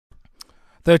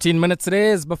13 minutes it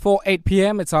is before 8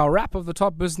 p.m. It's our wrap of the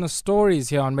top business stories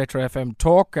here on Metro FM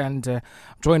Talk, and I'm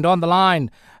joined on the line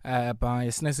by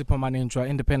Sinesipho Maninjwa,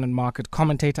 independent market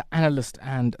commentator, analyst,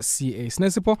 and CA.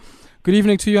 Sinesipho, good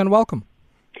evening to you and welcome.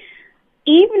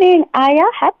 Evening, Aya.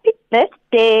 Happy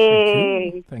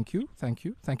birthday. Thank you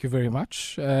very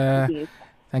much.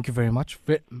 Thank you very much.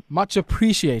 Much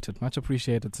appreciated,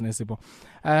 Sinesipho.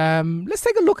 Let's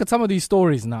take a look at some of these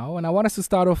stories now, and I want us to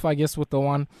start off, I guess, with the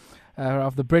one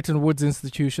of the Bretton Woods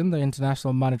institution, the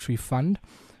International Monetary Fund.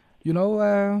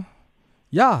 Are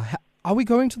we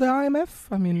going to the IMF?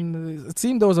 I mean, it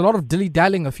seemed there was a lot of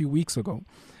dilly-dallying a few weeks ago.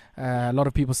 A lot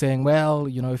of people saying, well,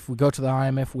 if we go to the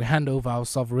IMF, we hand over our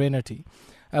sovereignty.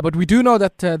 But we do know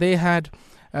that they had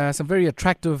some very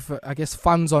attractive,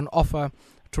 funds on offer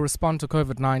to respond to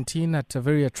COVID-19 at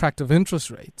very attractive interest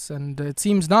rates. And it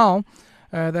seems now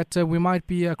that we might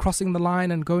be crossing the line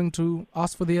and going to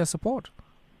ask for their support.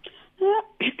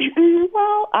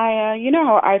 Well, you know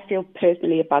how I feel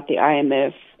personally about the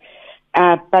IMF.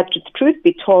 But the truth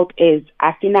be told is,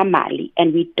 asina mali,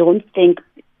 and we don't think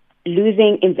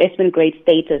losing investment grade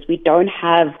status, we don't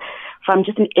have, from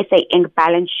just an SA Inc.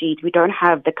 balance sheet, we don't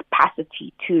have the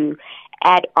capacity to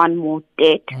add on more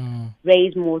debt,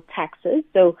 raise more taxes.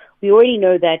 So we already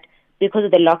know that because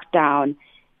of the lockdown,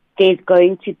 it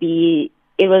was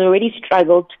already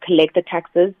struggled to collect the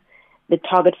taxes, the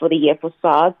target for the year for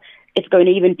SARS. It's going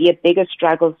to even be a bigger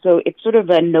struggle. So it's sort of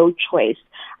a no choice.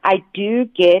 I do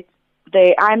get,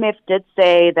 the IMF did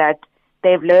say that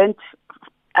they've learned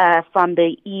from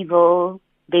the evil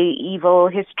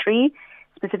history,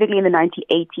 specifically in the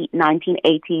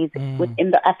 1980s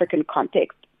within the African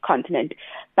continent.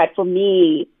 But for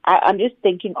me, I'm just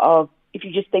thinking of, if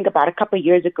you just think about a couple of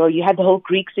years ago, you had the whole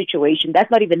Greek situation. That's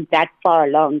not even that far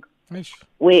along.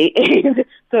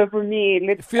 So for me,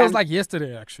 it feels like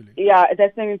yesterday, actually. Yeah,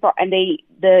 that's not even far. And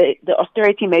the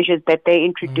austerity measures that they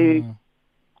introduced,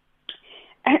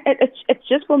 it's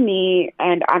just for me.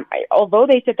 And although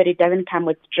they said that it doesn't come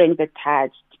with strings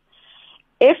attached,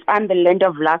 if I'm the lender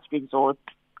of last resort,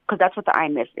 because that's what the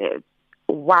IMF is,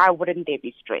 why wouldn't there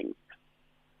be strings?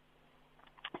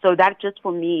 So that just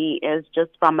for me is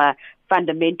just from a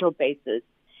fundamental basis.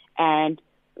 And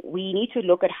we need to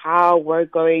look at how we're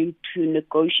going to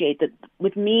negotiate it.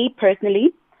 With me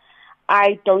personally,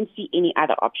 I don't see any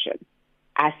other option.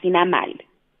 Asina mal.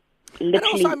 And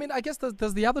also, I guess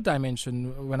there's the other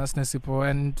dimension, when Sinesipho,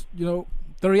 and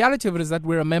the reality of it is that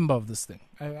we're a member of this thing.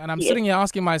 And I'm sitting here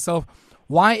asking myself,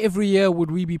 why every year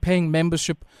would we be paying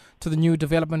membership to the new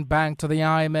development bank, to the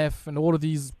IMF, and all of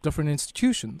these different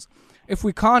institutions, if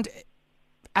we can't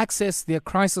access their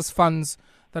crisis funds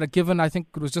that are given? I think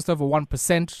it was just over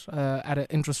 1% at an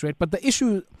interest rate. But the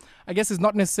issue, I guess, is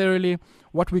not necessarily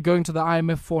what we're going to the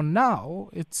IMF for now.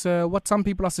 It's what some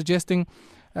people are suggesting.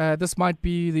 This might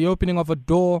be the opening of a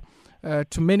door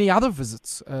to many other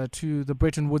visits to the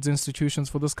Bretton Woods institutions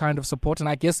for this kind of support. And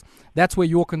I guess that's where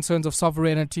your concerns of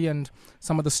sovereignty and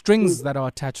some of the strings that are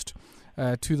attached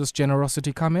to this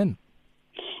generosity come in.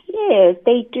 Yes,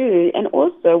 they do. And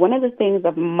also, one of the things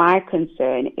of my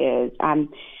concern is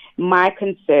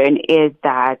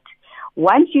that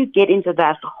once you get into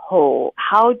that hole,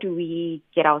 how do we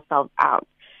get ourselves out?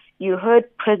 You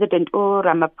heard President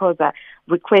Ramaphosa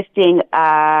requesting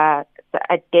some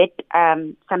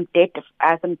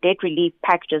debt relief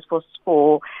packages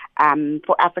for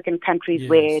African countries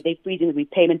where they're freezing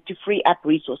repayments to free up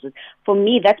resources. For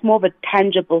me, that's more of a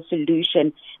tangible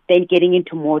solution than getting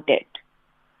into more debt.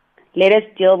 Let us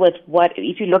deal with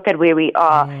if you look at where we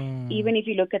are, even if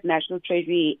you look at National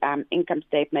Treasury income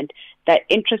statement, that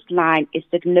interest line is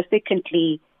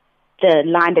significantly the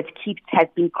line that has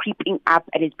been creeping up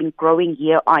and has been growing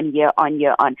year on year on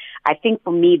year on. I think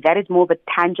for me, that is more of a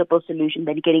tangible solution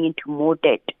than getting into more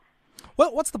debt.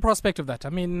 Well, what's the prospect of that? I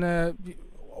mean,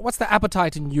 what's the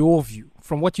appetite in your view,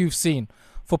 from what you've seen,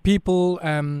 for people,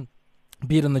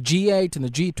 be it in the G8 and the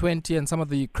G20 and some of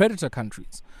the creditor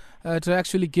countries, to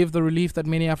actually give the relief that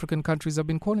many African countries have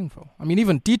been calling for? I mean,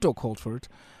 even Tito called for it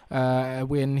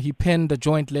when he penned a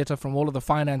joint letter from all of the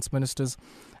finance ministers,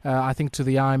 I think, to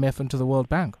the IMF and to the World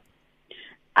Bank.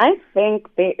 I think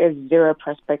there is zero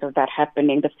prospect of that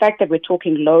happening. The fact that we're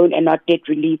talking loan and not debt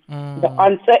relief, the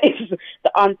answer is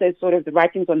sort of the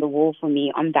writings on the wall for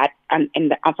me on that,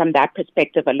 from that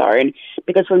perspective alone.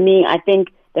 Because for me, I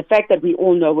think the fact that we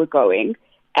all know we're going,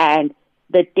 and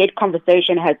the debt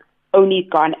conversation has only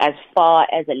gone as far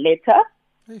as a letter.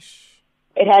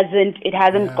 It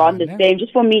hasn't gone the same.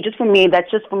 Just for me,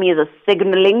 that's just for me as a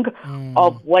signaling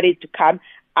of what is to come.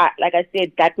 Like I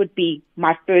said, that would be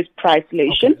my first price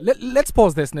solution. Okay. Let's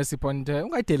pause there, Sinesipho, and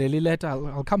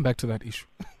I'll come back to that issue.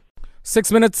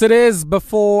 6 minutes it is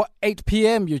before 8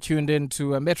 p.m. You tuned in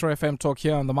to Metro FM Talk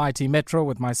here on the Mighty Metro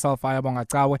with myself, Ayabonga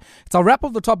Cawe. It's our wrap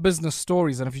of the top business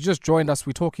stories. And if you just joined us,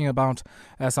 we're talking about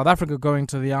South Africa going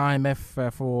to the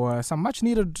IMF for some much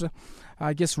needed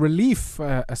relief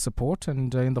support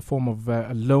and in the form of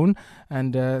a loan.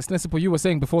 And Sinesipho, you were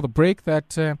saying before the break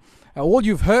that all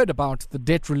you've heard about the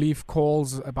debt relief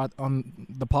calls about on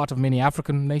the part of many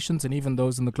African nations and even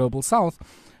those in the global south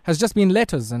has just been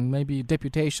letters and maybe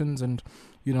deputations and,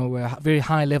 very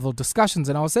high-level discussions.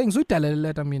 And I was saying,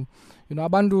 I mean,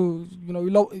 Abandu,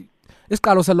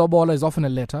 Iskalo Salobola is often a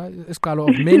letter. Iskalo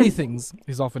of many things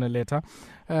is often a letter.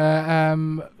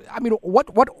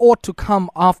 What ought to come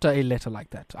after a letter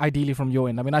like that, ideally from your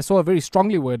end? I mean, I saw a very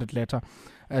strongly worded letter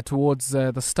towards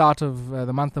the start of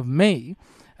the month of May,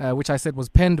 which I said was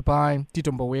penned by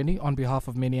Tito Mboweni on behalf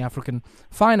of many African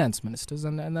finance ministers.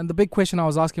 And the big question I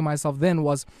was asking myself then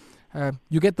was,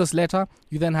 you get this letter,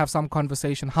 you then have some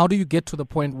conversation. How do you get to the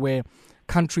point where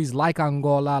countries like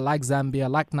Angola, like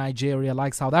Zambia, like Nigeria,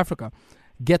 like South Africa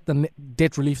get the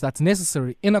debt relief that's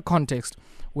necessary in a context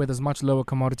where there's much lower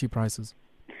commodity prices?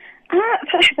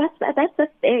 That's the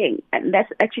thing. And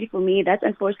that's actually, for me, that's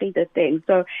unfortunately the thing.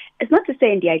 So it's not to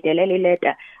say in the Idelele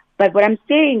letter, but what I'm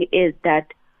saying is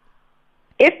that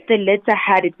if the letter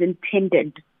had its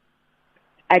intended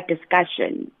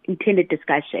discussion,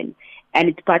 and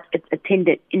it's got its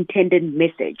intended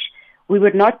message, we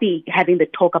would not be having the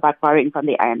talk about borrowing from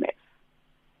the IMF.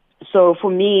 So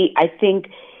for me, I think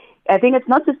it's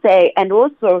not to say, and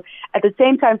also at the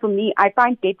same time, for me, I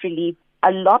find debt relief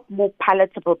a lot more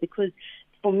palatable because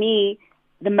for me,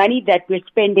 the money that we're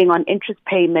spending on interest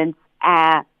payments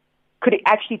could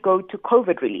actually go to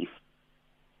COVID relief.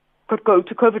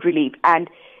 And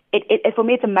it for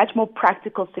me, it's a much more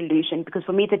practical solution because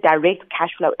for me, it's a direct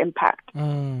cash flow impact.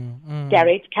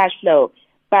 Direct cash flow.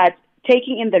 But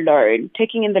taking in the loan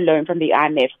from the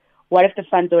IMF, what if the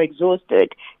funds are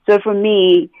exhausted? So for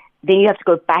me, then you have to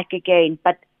go back again.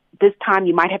 But this time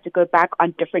you might have to go back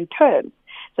on different terms.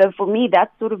 So for me,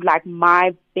 that's sort of like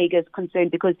my biggest concern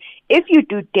because if you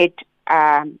do debt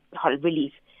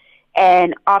relief,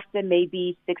 and after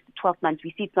maybe 6 to 12 months,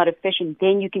 we see it's not efficient,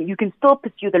 then you can still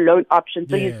pursue the loan option.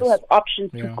 So you still have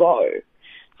options to go.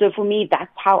 So for me,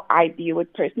 that's how I view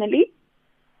it personally.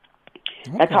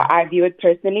 Okay. That's how I view it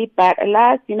personally. But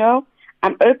alas,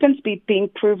 I'm open to being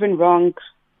proven wrong.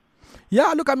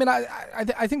 Yeah, look, I mean,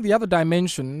 I think the other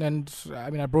dimension, and I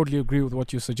mean, I broadly agree with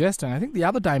what you're suggesting. I think the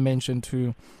other dimension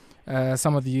to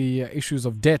some of the issues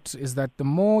of debt is that the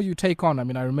more you take on, I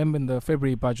mean, I remember in the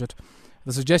February budget,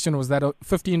 the suggestion was that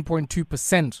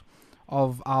 15.2%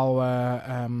 of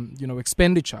our,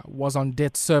 expenditure was on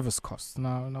debt service costs.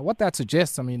 Now, what that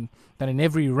suggests, I mean, that in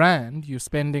every rand, you're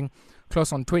spending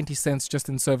close on 20 cents just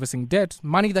in servicing debt,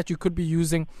 money that you could be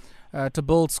using to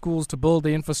build schools, to build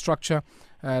the infrastructure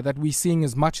that we're seeing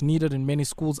is much needed in many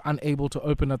schools unable to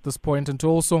open at this point, and to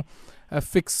also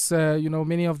fix,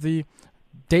 many of the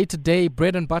day-to-day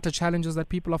bread and butter challenges that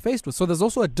people are faced with. So there's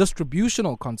also a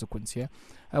distributional consequence here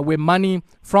where money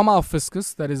from our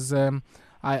fiscus that is,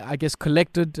 I guess,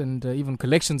 collected and even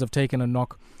collections have taken a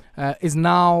knock is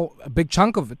now a big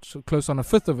chunk of it, close on a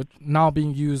fifth of it, now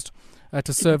being used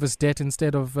to service debt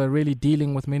instead of really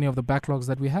dealing with many of the backlogs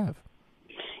that we have.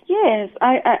 Yes,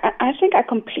 I think I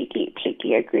completely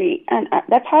agree. And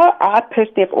that's how I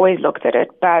personally have always looked at it.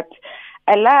 But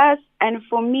alas, and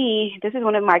for me, this is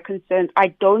one of my concerns. I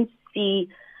don't see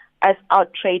us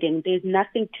out trading. There's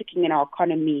nothing ticking in our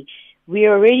economy. We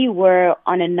already were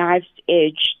on a knife's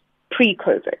edge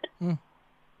pre-COVID.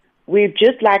 We've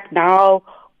just now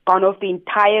gone off the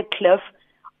entire cliff.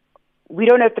 We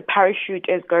don't know if the parachute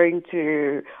is going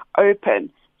to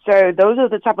open. So those are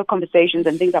the type of conversations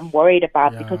and things I'm worried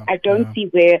about because I don't see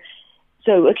where.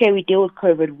 So, okay, we deal with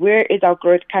COVID. Where is our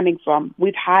growth coming from?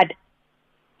 We've had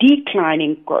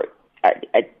declining growth,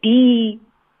 the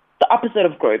opposite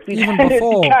of growth.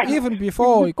 Even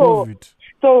before COVID.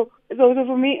 So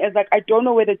for me, it's I don't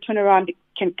know where the turnaround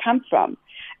can come from.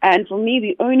 And for me,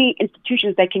 the only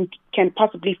institutions that can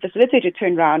possibly facilitate a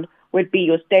turnaround would be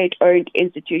your state-owned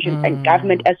institutions and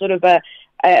government as sort of a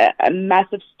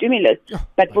massive stimulus.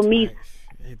 But for me,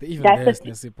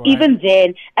 even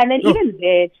then,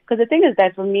 because the thing is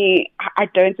that for me, I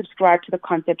don't subscribe to the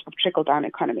concept of trickle-down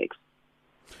economics.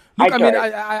 Look,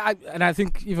 I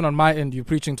think even on my end, you're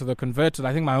preaching to the converted.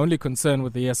 I think my only concern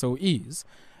with the SOEs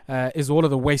is all of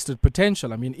the wasted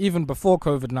potential. I mean, even before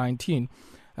COVID-19,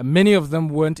 many of them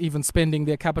weren't even spending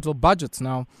their capital budgets.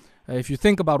 Now, if you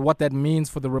think about what that means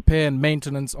for the repair and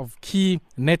maintenance of key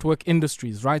network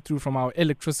industries, right through from our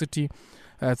electricity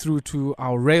through to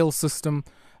our rail system,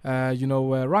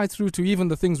 right through to even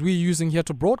the things we're using here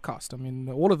to broadcast. I mean,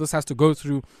 all of this has to go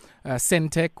through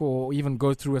Centec or even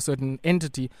go through a certain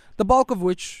entity, the bulk of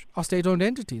which are state-owned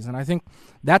entities. And I think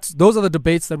those are the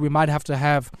debates that we might have to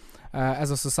have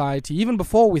as a society, even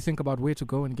before we think about where to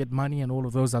go and get money and all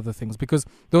of those other things, because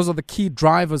those are the key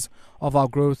drivers of our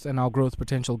growth and our growth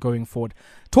potential going forward.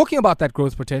 Talking about that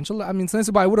growth potential, I mean,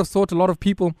 Sinesipho, I would have thought a lot of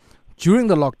people during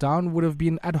the lockdown would have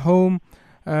been at home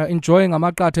enjoying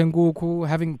amakate nguku,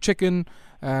 having chicken,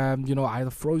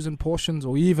 either frozen portions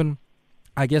or even,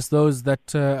 I guess, those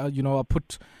that, are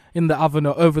put in the oven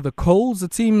or over the coals.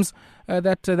 It seems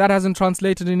that hasn't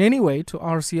translated in any way to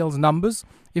RCL's numbers.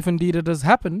 If indeed it has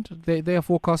happened, they are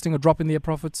forecasting a drop in their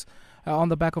profits on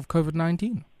the back of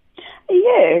COVID-19.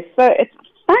 Yes, so it's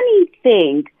a funny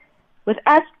thing. With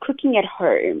us cooking at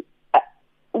home,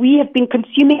 we have been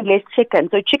consuming less chicken,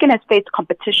 so chicken has faced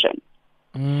competition.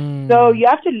 So you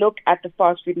have to look at the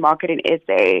fast food market in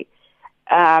SA.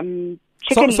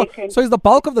 So is the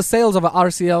bulk of the sales of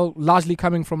RCL largely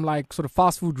coming from like sort of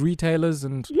fast food retailers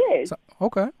and? Yes.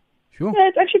 Okay. Sure. Yeah,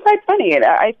 it's actually quite funny.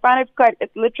 I find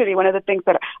it's literally one of the things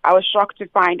that I was shocked to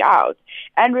find out.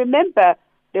 And remember,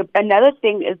 another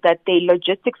thing is that the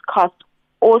logistics cost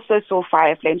also saw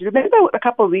fire flames. Remember a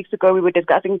couple of weeks ago we were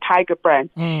discussing Tiger Brand,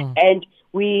 and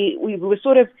we were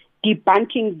sort of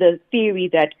debunking the theory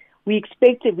that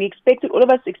all of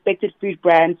us expected food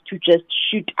brands to just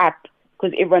shoot up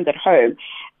because everyone's at home.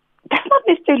 That's not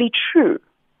necessarily true.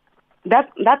 That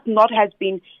has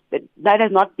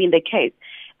not been the case.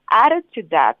 Added to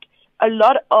that, a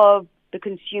lot of the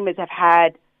consumers have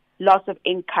had loss of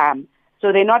income,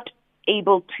 so they're not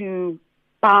able to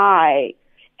buy,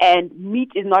 and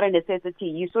meat is not a necessity.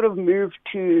 You sort of move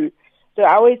to. So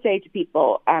I always say to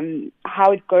people,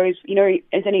 how it goes,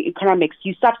 as in economics,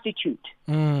 you substitute.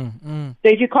 So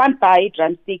if you can't buy a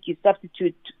drumstick, you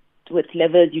substitute with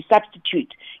livers, you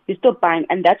substitute. You're still buying,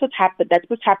 and that's what's happened. That's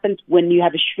what happens when you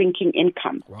have a shrinking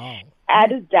income. Wow.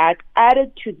 Added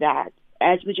to that,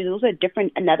 which is also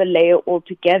another layer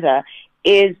altogether,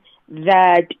 is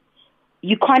that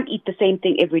you can't eat the same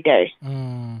thing every day.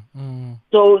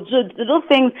 So little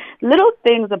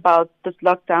things about this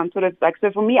lockdown sort of like,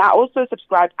 so for me, I also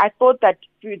subscribed. I thought that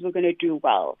foods were going to do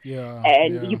well. Yeah.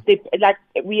 And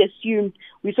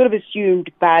we sort of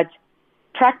assumed, but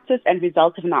practice and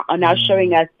results are now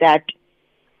showing us that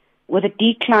with a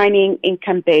declining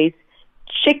income base,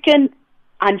 chicken,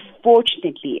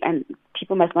 unfortunately, and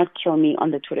people must not kill me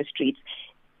on the Twitter streets,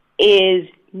 is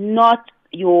not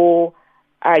your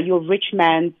rich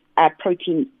man's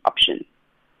protein option.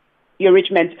 Your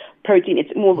rich man's protein,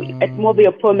 it's more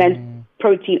your poor man's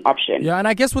protein option. Yeah, and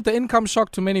I guess with the income shock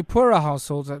to many poorer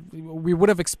households, we would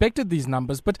have expected these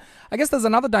numbers. But I guess there's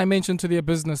another dimension to their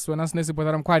business, Sinesipho,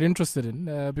 that I'm quite interested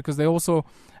in, because they're also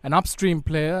an upstream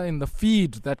player in the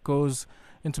feed that goes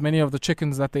into many of the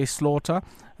chickens that they slaughter,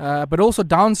 but also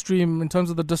downstream in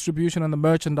terms of the distribution and the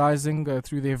merchandising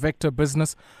through their vector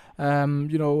business. What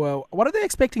are they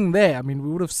expecting there? I mean, we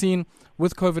would have seen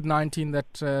with COVID-19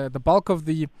 that the bulk of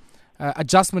the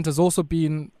adjustment has also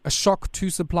been a shock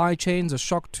to supply chains, a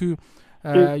shock to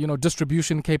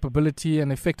distribution capability,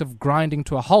 and effective grinding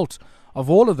to a halt of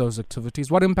all of those activities.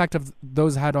 What impact have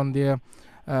those had on their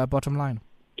bottom line?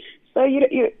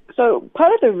 So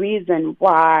part of the reason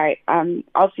why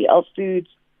RCL Foods,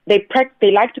 they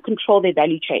like to control their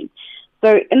value chain.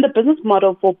 So in the business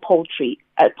model for poultry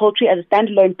as a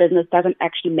standalone business doesn't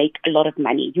actually make a lot of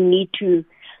money. You need to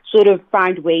sort of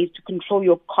find ways to control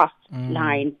your cost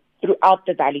line throughout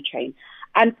the value chain.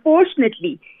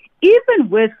 Unfortunately, even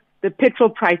with the petrol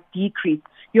price decrease,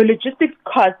 your logistics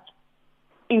cost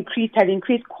has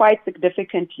increased quite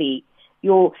significantly.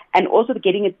 And also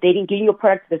getting your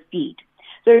product to the feed.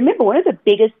 So remember, one of the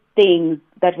biggest things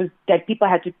that people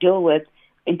had to deal with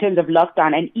in terms of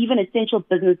lockdown, and even essential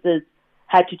businesses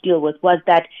had to deal with, was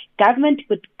that government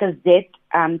gazetted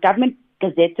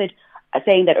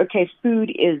saying that, okay, food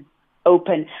is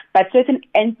open, but certain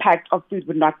impact of food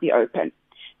would not be open.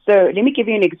 So let me give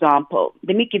you an example.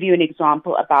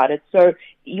 About it. So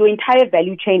your entire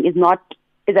value chain is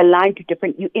aligned to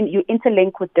different, you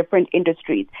interlink with different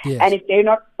industries. Yes. And if they're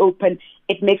not open,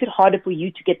 it makes it harder for you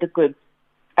to get the goods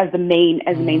as the main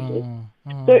source.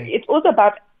 So it's also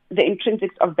about the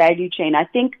intrinsics of value chain. I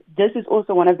think this is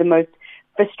also one of the most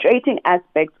frustrating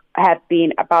aspects have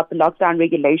been about the lockdown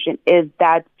regulation, is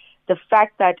that the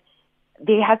fact that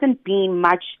there hasn't been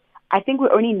much. I think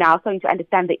we're only now starting to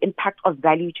understand the impact of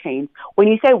value chains. When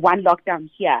you say one lockdown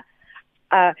here,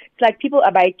 it's like people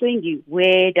are asking you,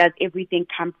 where does everything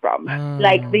come from?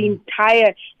 Like the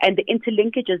entire and the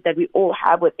interlinkages that we all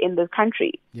have within this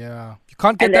country. Yeah, you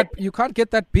can't get that. You can't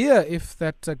get that beer if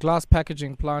that glass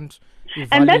packaging plant.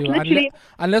 And that's literally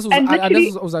unless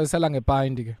it was selling a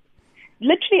binding.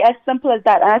 Literally as simple as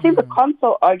that. And I think the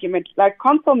Consol argument, like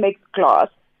Consol makes glass,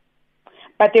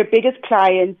 but their biggest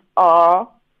clients are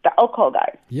the alcohol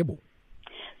guys. Yeah.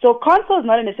 So Consol is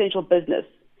not an essential business,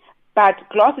 but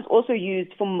glass is also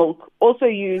used for milk, also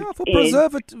used for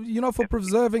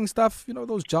preserving stuff. You know,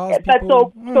 those jars.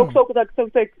 So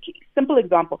simple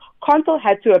example. Consol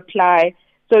had to apply.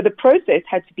 So the process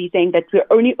had to be saying that we're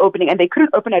only opening, and they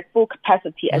couldn't open at full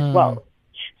capacity as well.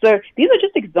 So these are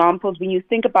just examples when you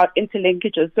think about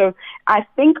interlinkages. So I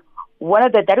think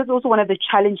that is also one of the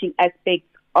challenging aspects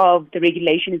of the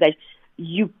regulation, is that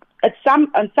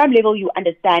on some level you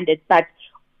understand it, but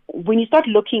when you start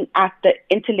looking at the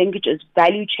interlinkages,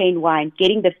 value chain wine,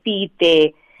 getting the feed there,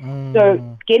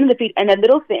 so getting the feed, and a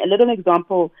little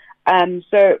example.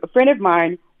 So a friend of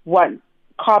mine, one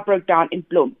car broke down in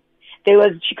Bloem.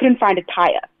 She couldn't find a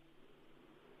tire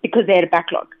because they had a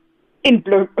backlog in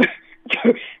Bloem.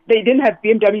 So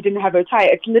BMW didn't have a tire.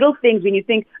 It's little things when you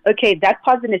think, okay, that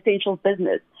part's an essential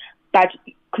business, but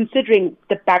considering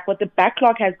what the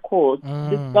backlog has caused,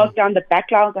 this lockdown, the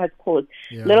backlog has caused,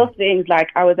 little things like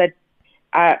I was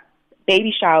at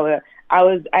baby shower, I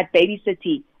was at Baby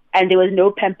City, and there was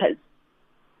no Pampers.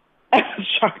 I was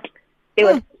shocked. There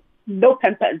was no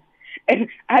Pampers. And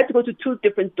I had to go to 2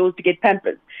 different stores to get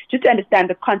Pampers, just to understand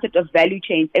the concept of value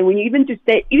chains. And when you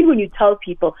tell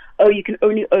people, oh, you can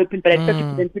only open but at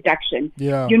 50% production,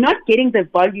 you're not getting the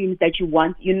volumes that you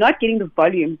want. You're not getting the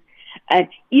volumes. And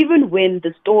even when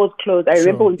the stores closed, I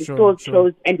remember when the stores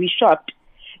closed and we shopped,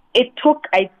 it took,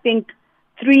 I think,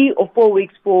 3 or 4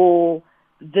 weeks for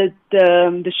the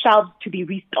shelves to be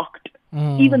restocked,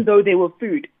 even though they were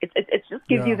food. It just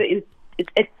gives you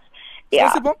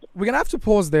Sinesipho, we're going to have to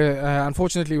pause there.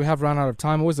 Unfortunately, we have run out of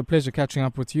time. Always a pleasure catching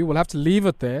up with you. We'll have to leave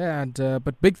it there.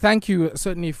 But big thank you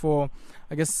certainly for,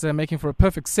 I guess, making for a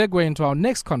perfect segue into our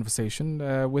next conversation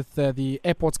with the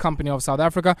Airports Company of South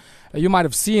Africa. You might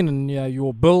have seen in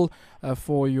your bill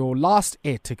for your last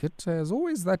air ticket, there's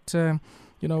always that,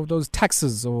 those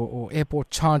taxes or airport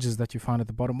charges that you find at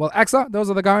the bottom. Well, AXA, those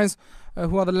are the guys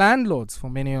who are the landlords for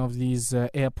many of these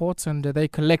airports, and they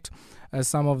collect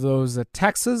some of those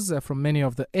taxes from many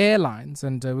of the airlines.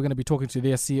 And we're going to be talking to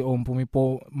their CEO, Mpumi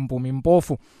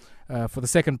Mpofu, for the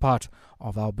second part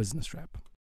of our business wrap.